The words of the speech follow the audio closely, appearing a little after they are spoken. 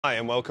Hi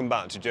and welcome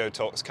back to Joe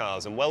Talks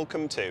Cars and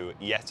welcome to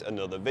yet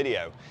another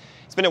video.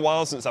 It's been a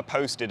while since I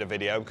posted a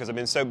video because I've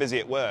been so busy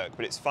at work,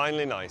 but it's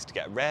finally nice to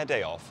get a rare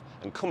day off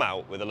and come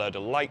out with a load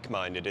of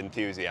like-minded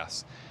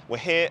enthusiasts. We're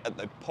here at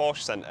the Porsche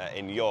Center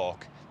in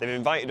York. They've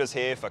invited us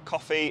here for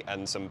coffee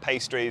and some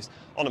pastries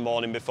on a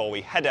morning before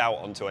we head out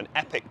onto an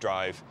epic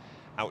drive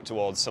out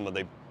towards some of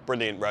the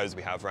brilliant roads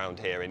we have around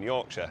here in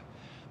Yorkshire.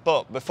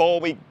 But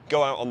before we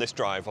go out on this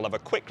drive, we'll have a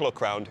quick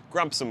look around,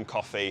 grab some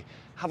coffee,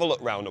 have a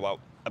look round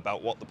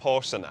about what the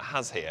Porsche Center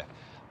has here.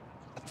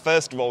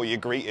 First of all, you're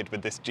greeted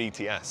with this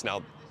GTS.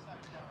 Now,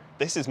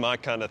 this is my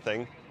kind of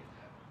thing.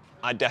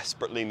 I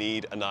desperately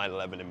need a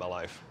 911 in my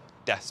life.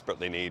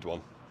 Desperately need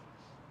one.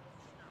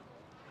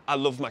 I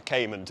love my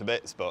Cayman to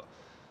bits, but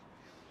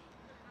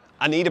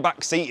I need a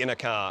back seat in a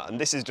car, and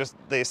this is just,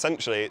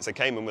 essentially, it's a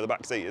Cayman with a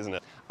back seat, isn't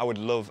it? I would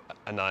love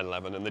a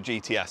 911, and the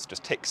GTS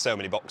just ticks so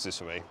many boxes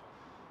for me.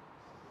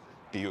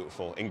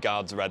 Beautiful, in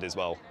Guards red as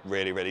well,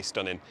 really, really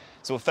stunning.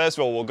 So first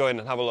of all, we'll go in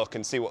and have a look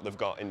and see what they've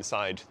got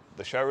inside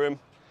the showroom.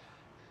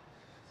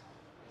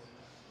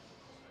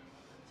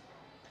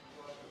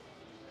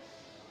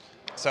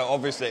 So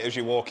obviously, as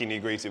you walk in,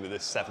 you're greeted with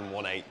this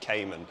 718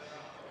 Cayman.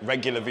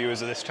 Regular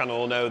viewers of this channel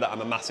will know that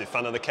I'm a massive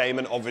fan of the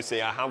Cayman.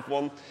 Obviously, I have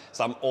one,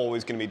 so I'm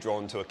always going to be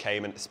drawn to a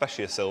Cayman,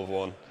 especially a silver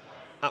one.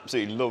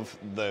 Absolutely love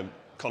the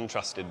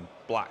contrasted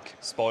black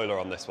spoiler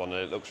on this one, and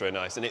it looks really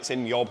nice. And it's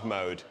in yob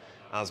mode,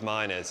 as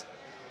mine is.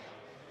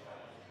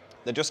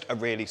 They're just a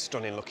really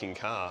stunning looking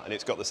car, and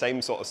it's got the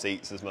same sort of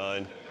seats as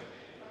mine.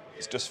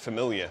 It's just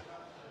familiar,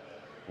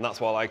 and that's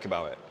what I like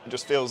about it. It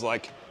just feels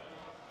like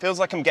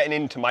I'm getting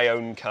into my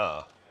own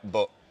car,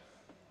 but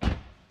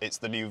it's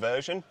the new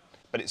version,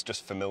 but it's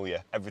just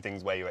familiar.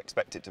 Everything's where you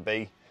expect it to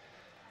be.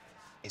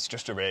 It's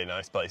just a really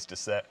nice place to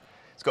sit.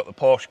 It's got the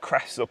Porsche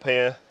crest up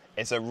here.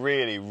 It's a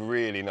really,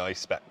 really nice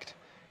spec'd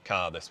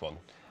car, this one,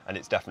 and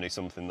it's definitely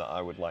something that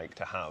I would like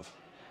to have.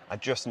 I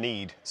just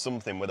need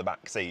something with a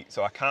back seat,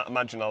 so I can't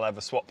imagine I'll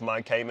ever swap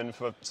my Cayman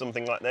for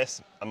something like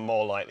this. I'm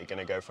more likely going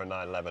to go for a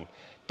 911.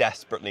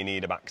 Desperately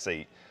need a back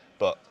seat,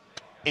 but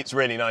it's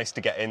really nice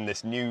to get in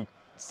this new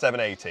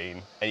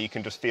 718 and you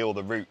can just feel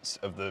the roots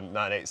of the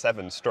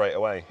 987 straight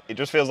away. It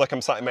just feels like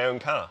I'm sat in my own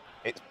car.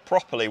 It's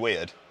properly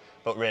weird,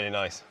 but really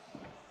nice.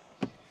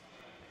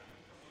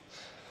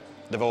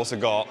 They've also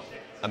got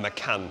a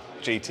Macan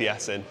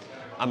GTS in.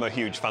 I'm a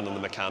huge fan of the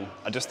Macan.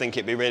 I just think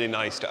it'd be really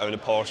nice to own a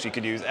Porsche you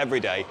could use every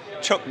day,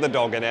 chuck the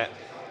dog in it,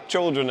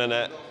 children in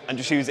it, and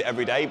just use it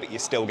every day, but you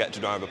still get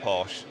to drive a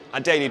Porsche. I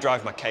daily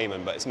drive my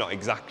Cayman, but it's not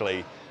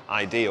exactly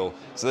ideal,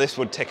 so this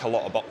would tick a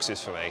lot of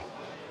boxes for me.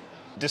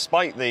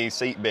 Despite the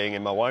seat being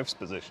in my wife's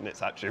position,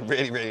 it's actually a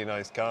really, really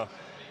nice car.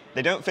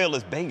 They don't feel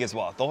as big as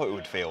what I thought it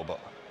would feel, but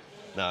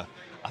no.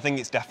 I think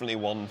it's definitely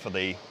one for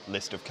the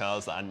list of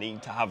cars that I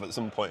need to have at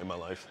some point in my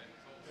life.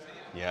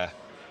 Yeah.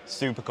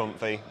 Super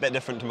comfy, bit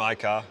different to my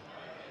car,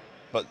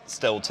 but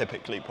still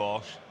typically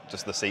Porsche,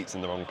 just the seats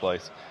in the wrong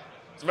place.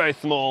 It's very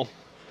small,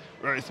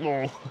 very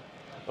small.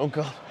 Oh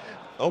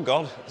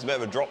God, it's a bit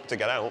of a drop to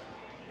get out.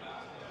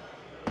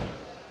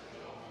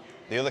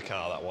 The other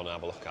car that I want to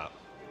have a look at,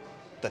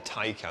 the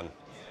Taycan.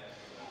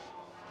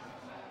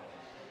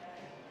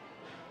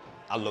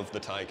 I love the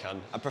Taycan.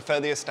 I prefer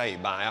the Estate,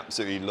 but I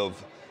absolutely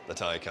love the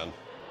Taycan.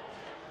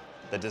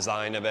 The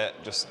design of it,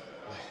 just,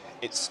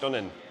 it's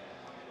stunning.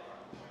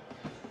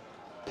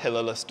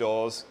 Pillarless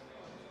doors.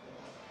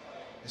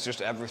 It's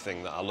just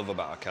everything that I love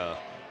about a car.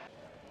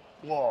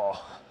 Whoa.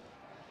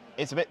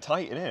 It's a bit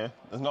tight in here.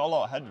 There's not a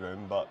lot of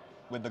headroom, but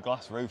with the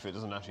glass roof, it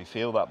doesn't actually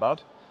feel that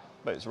bad.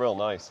 But it's real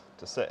nice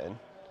to sit in.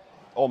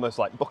 Almost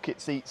like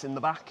bucket seats in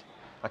the back.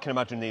 I can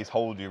imagine these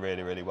hold you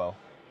really, really well.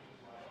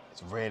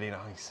 It's really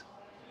nice.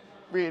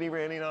 Really,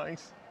 really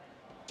nice.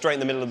 Straight in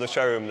the middle of the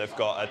showroom, they've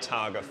got a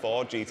Targa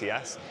 4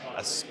 GTS,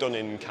 a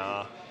stunning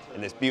car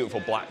in this beautiful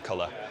black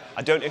colour.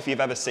 I don't know if you've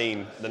ever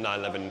seen the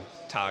 911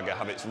 Targa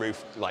have its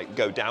roof like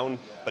go down,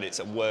 but it's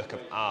a work of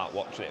art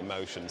watching it in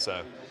motion.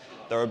 So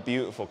they're a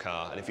beautiful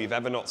car, and if you've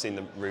ever not seen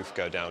the roof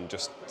go down,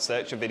 just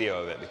search a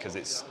video of it because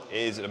it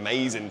is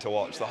amazing to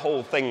watch. The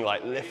whole thing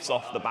like lifts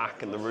off the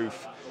back and the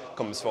roof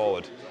comes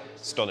forward.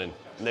 Stunning.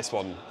 And this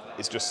one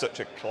is just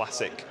such a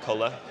classic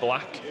colour,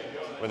 black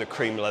with a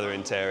cream leather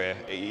interior.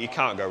 You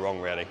can't go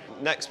wrong really.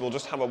 Next, we'll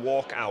just have a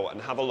walk out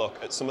and have a look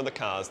at some of the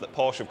cars that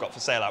Porsche have got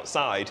for sale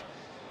outside,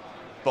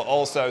 but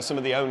also some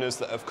of the owners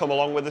that have come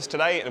along with us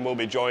today and will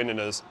be joining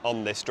us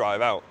on this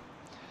drive out.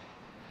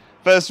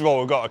 First of all,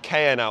 we've got a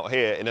Cayenne out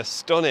here in a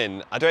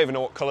stunning, I don't even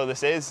know what colour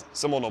this is,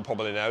 someone will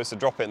probably know, so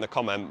drop it in the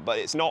comment, but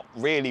it's not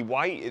really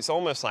white, it's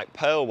almost like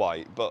pearl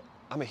white, but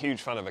I'm a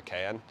huge fan of a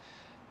Cayenne.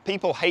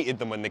 People hated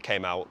them when they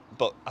came out,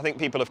 but I think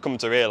people have come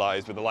to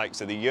realise with the likes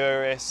of the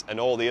Urus and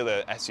all the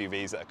other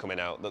SUVs that are coming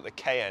out that the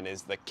Cayenne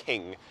is the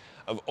king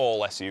of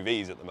all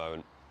SUVs at the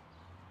moment.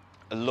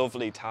 A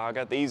lovely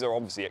Targa. These are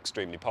obviously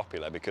extremely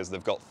popular because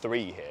they've got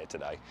 3 here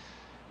today.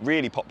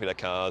 Really popular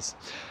cars.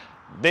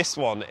 This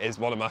one is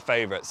one of my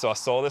favourites. So I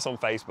saw this on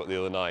Facebook the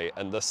other night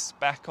and the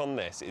spec on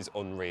this is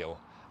unreal.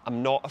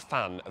 I'm not a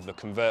fan of the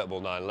convertible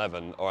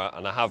 911,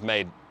 and I have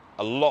made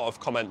a lot of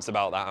comments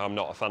about that, and I'm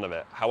not a fan of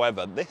it.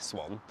 However, this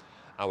one,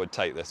 I would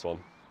take this one.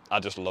 I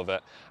just love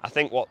it. I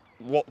think what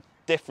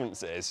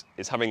difference is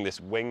having this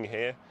wing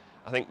here.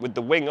 I think with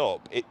the wing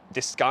up, it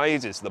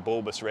disguises the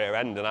bulbous rear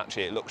end, and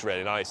actually it looks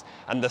really nice.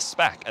 And the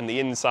spec and the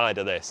inside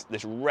of this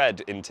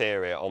red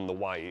interior on the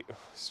white,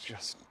 it's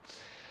just,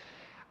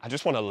 I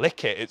just want to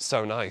lick it. It's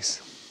so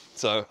nice.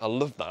 So I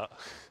love that.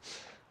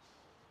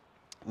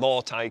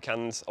 More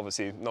Taycans,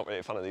 obviously not really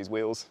a fan of these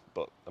wheels,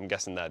 but I'm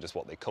guessing they're just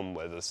what they come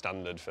with as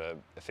standard for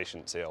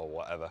efficiency or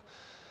whatever.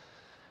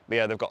 But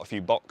yeah, they've got a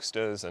few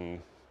Boxsters and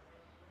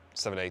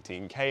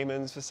 718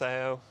 Caymans for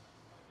sale.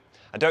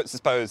 I don't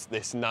suppose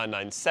this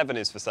 997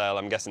 is for sale.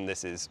 I'm guessing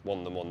this is one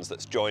of the ones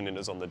that's joining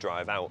us on the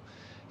drive out.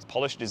 It's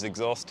polished his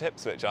exhaust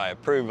tips, which I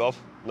approve of.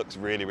 Looks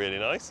really, really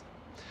nice.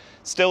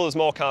 Still, there's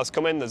more cars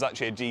coming. There's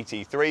actually a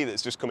GT3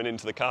 that's just coming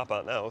into the car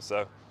park now,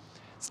 so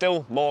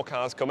still more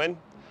cars coming.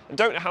 I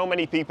don't know how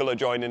many people are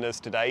joining us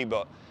today,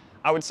 but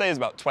I would say there's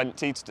about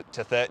 20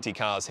 to 30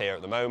 cars here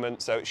at the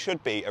moment, so it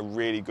should be a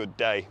really good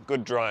day,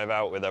 good drive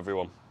out with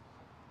everyone.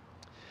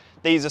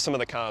 These are some of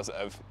the cars that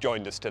have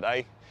joined us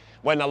today.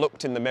 When I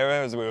looked in the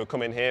mirror as we were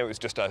coming here, it was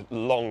just a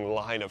long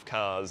line of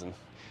cars, and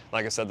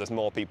like I said, there's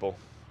more people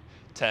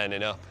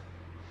turning up.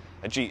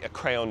 A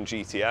Crayon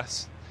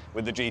GTS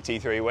with the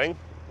GT3 wing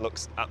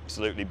looks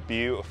absolutely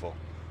beautiful.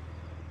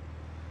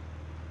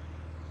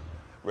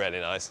 Really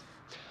nice.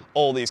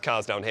 All these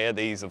cars down here,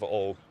 these have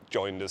all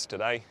joined us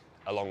today,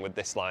 along with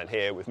this line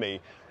here with me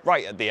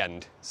right at the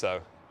end. So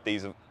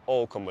these have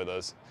all come with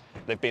us.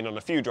 They've been on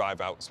a few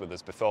drive outs with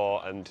us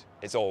before, and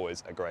it's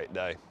always a great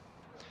day.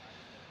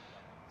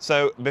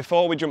 So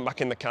before we jump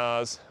back in the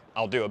cars,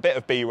 I'll do a bit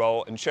of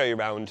B-roll and show you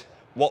around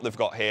what they've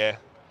got here,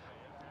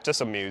 to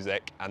some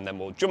music, and then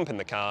we'll jump in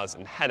the cars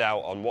and head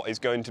out on what is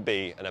going to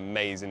be an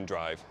amazing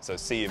drive. So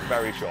see you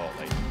very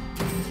shortly.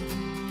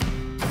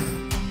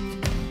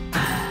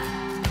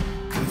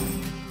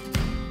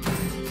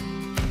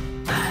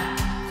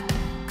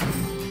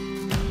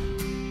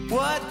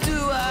 What do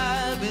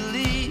I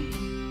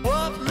believe?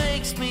 What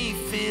makes me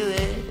feel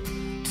it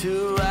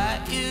to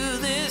write you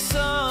this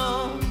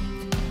song?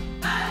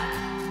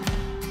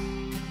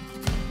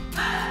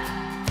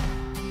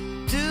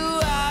 2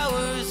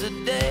 hours a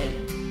day,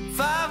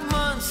 5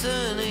 months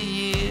and a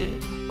year.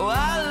 Oh,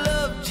 I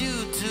loved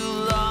you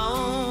too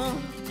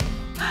long.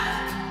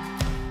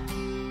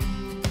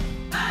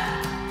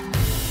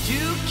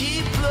 You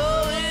keep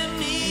blowing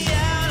me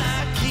out,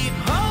 I keep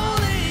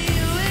holding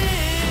you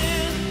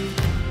in.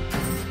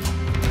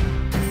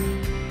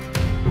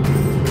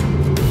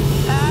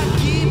 I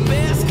keep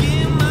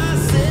asking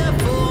myself,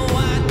 oh,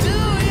 why do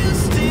you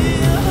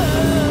still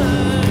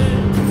hurt?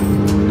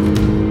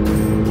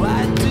 Why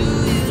do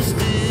you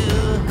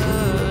still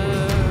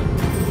hurt?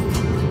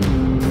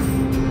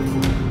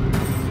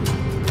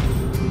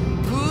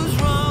 Who's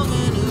wrong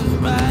and who's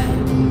right?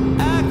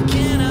 I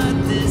cannot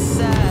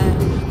decide,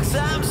 'cause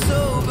I'm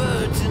sober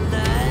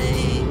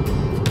tonight.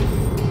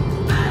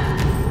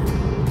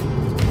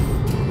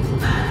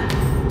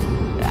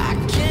 I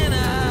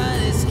cannot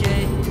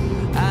escape.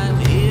 I'm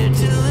here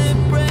till it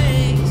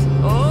breaks.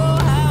 Oh,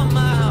 how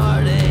my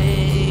heart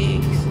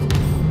aches.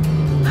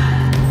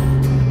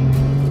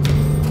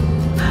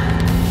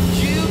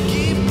 You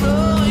keep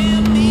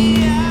blowing me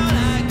out,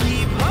 I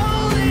keep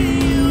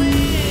holding you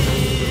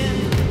in.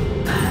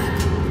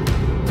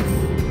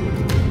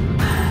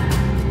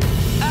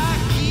 I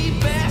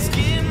keep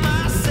asking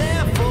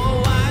myself,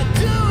 oh, why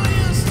do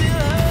you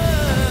still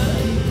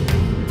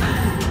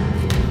hurt?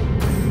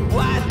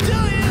 Why do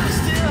you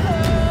still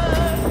hurt?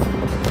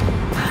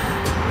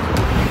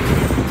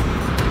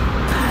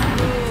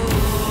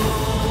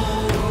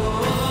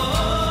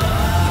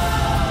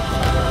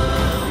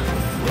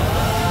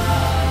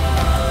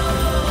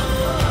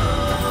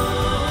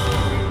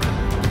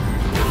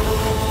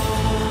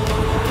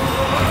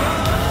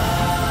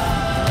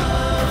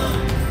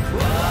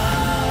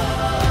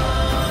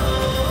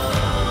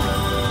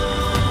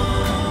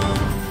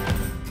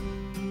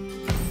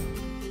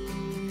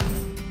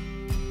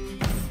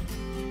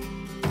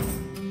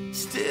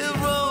 Still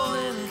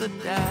rolling the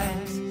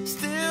dice,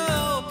 still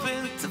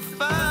hoping to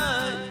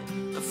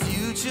find a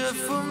future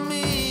for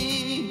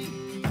me.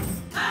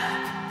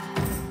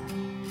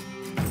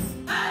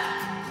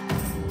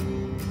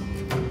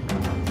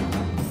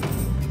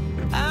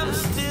 I'm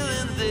still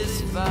in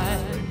this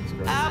fight.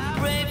 I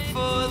pray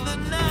for the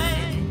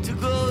night to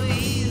go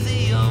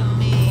easy on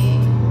me.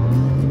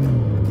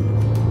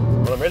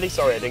 Well, I'm really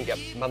sorry I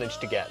didn't manage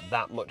to get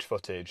that much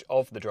footage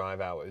of the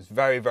drive out. It was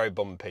very, very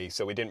bumpy,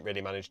 so we didn't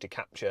really manage to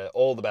capture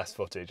all the best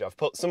footage. I've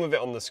put some of it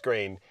on the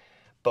screen,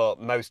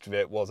 but most of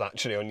it was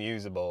actually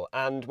unusable.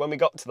 And when we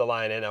got to the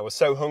line-in, I was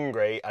so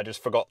hungry, I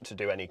just forgot to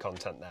do any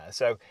content there.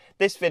 So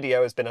this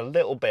video has been a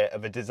little bit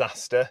of a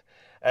disaster.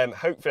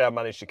 Hopefully I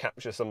managed to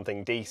capture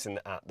something decent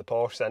at the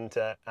Porsche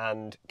Center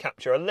and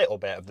capture a little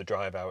bit of the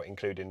drive out,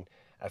 including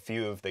a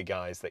few of the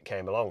guys that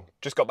came along.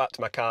 Just got back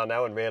to my car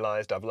now and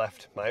realised I've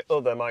left my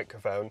other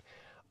microphone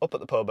up at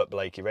the pub at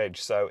Blakey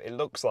Ridge. So it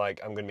looks like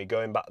I'm going to be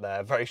going back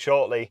there very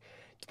shortly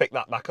to pick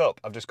that back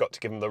up, I've just got to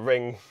give them the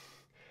ring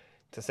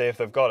to see if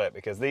they've got it,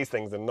 because these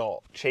things are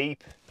not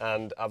cheap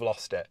and I've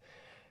lost it.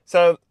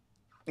 So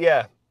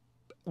yeah,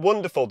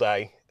 wonderful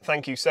day.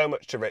 Thank you so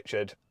much to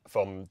Richard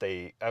from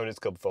the Owners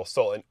Club for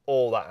sorting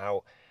all that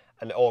out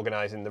and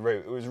organising the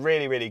route. It was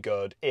really, really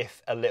good,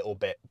 if a little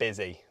bit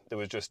busy. There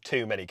was just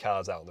too many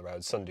cars out on the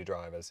road, Sunday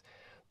drivers.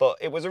 But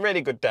it was a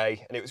really good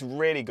day, and it was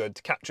really good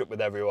to catch up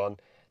with everyone.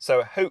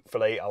 So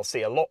hopefully I'll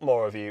see a lot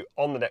more of you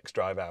on the next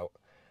drive out.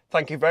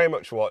 Thank you very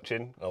much for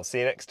watching. I'll see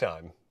you next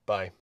time.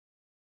 Bye.